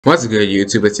What's good,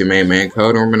 YouTube? It's your main man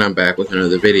codingworm, and I'm back with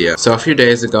another video. So a few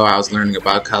days ago I was learning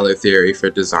about color theory for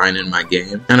design in my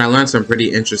game, and I learned some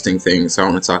pretty interesting things, so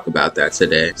I want to talk about that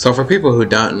today. So for people who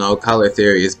don't know, color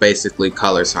theory is basically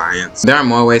color science. There are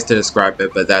more ways to describe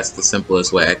it, but that's the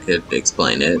simplest way I could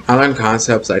explain it. I learned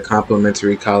concepts like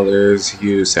complementary colors,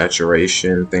 hue,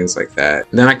 saturation, things like that.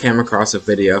 Then I came across a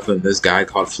video from this guy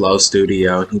called Flow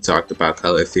Studio, and he talked about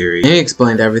color theory. And he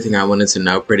explained everything I wanted to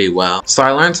know pretty well. So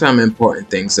I learned some important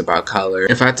things about color.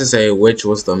 If I had to say which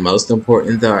was the most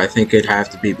important though, I think it'd have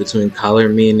to be between color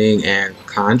meaning and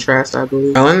contrast, I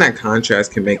believe. I learned that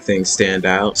contrast can make things stand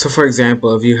out. So for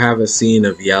example, if you have a scene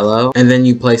of yellow and then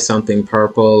you place something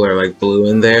purple or like blue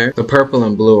in there, the purple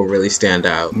and blue will really stand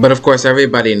out. But of course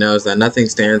everybody knows that nothing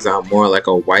stands out more like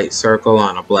a white circle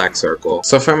on a black circle.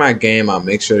 So for my game, I'll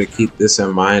make sure to keep this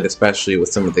in mind, especially with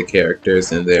some of the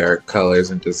characters and their colors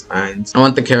and designs. I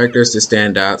want the characters to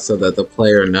stand out so that the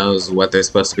player knows what they're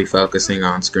supposed to be focusing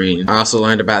on screen. I also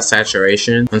learned about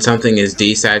saturation. When something is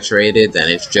desaturated, then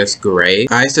it's just gray.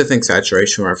 I used to think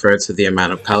saturation referred to the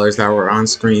amount of colors that were on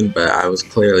screen, but I was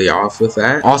clearly off with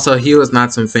that. Also, hue is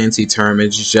not some fancy term,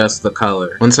 it's just the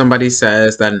color. When somebody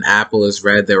says that an apple is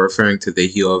red, they're referring to the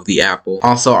hue of the apple.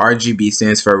 Also, RGB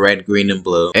stands for red, green, and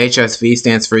blue. HSV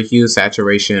stands for hue,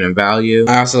 saturation, and value.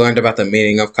 I also learned about the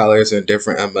meaning of colors and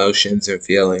different emotions and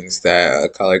feelings that a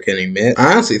color can emit.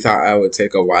 I honestly thought I would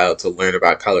take a while to learn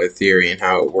about color theory and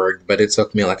how it worked, but it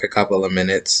took me like a couple of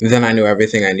minutes. Then I knew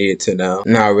everything I needed to know.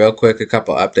 Now real quick, a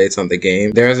couple updates on the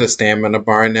game. There's a stamina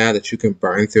bar now that you can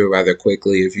burn through rather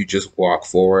quickly if you just walk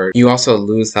forward. You also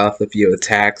lose health if you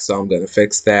attack, so I'm gonna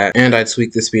fix that. And I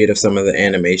tweaked the speed of some of the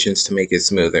animations to make it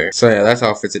smoother. So yeah, that's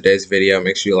all for today's video.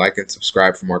 Make sure you like and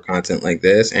subscribe for more content like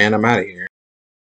this, and I'm out of here.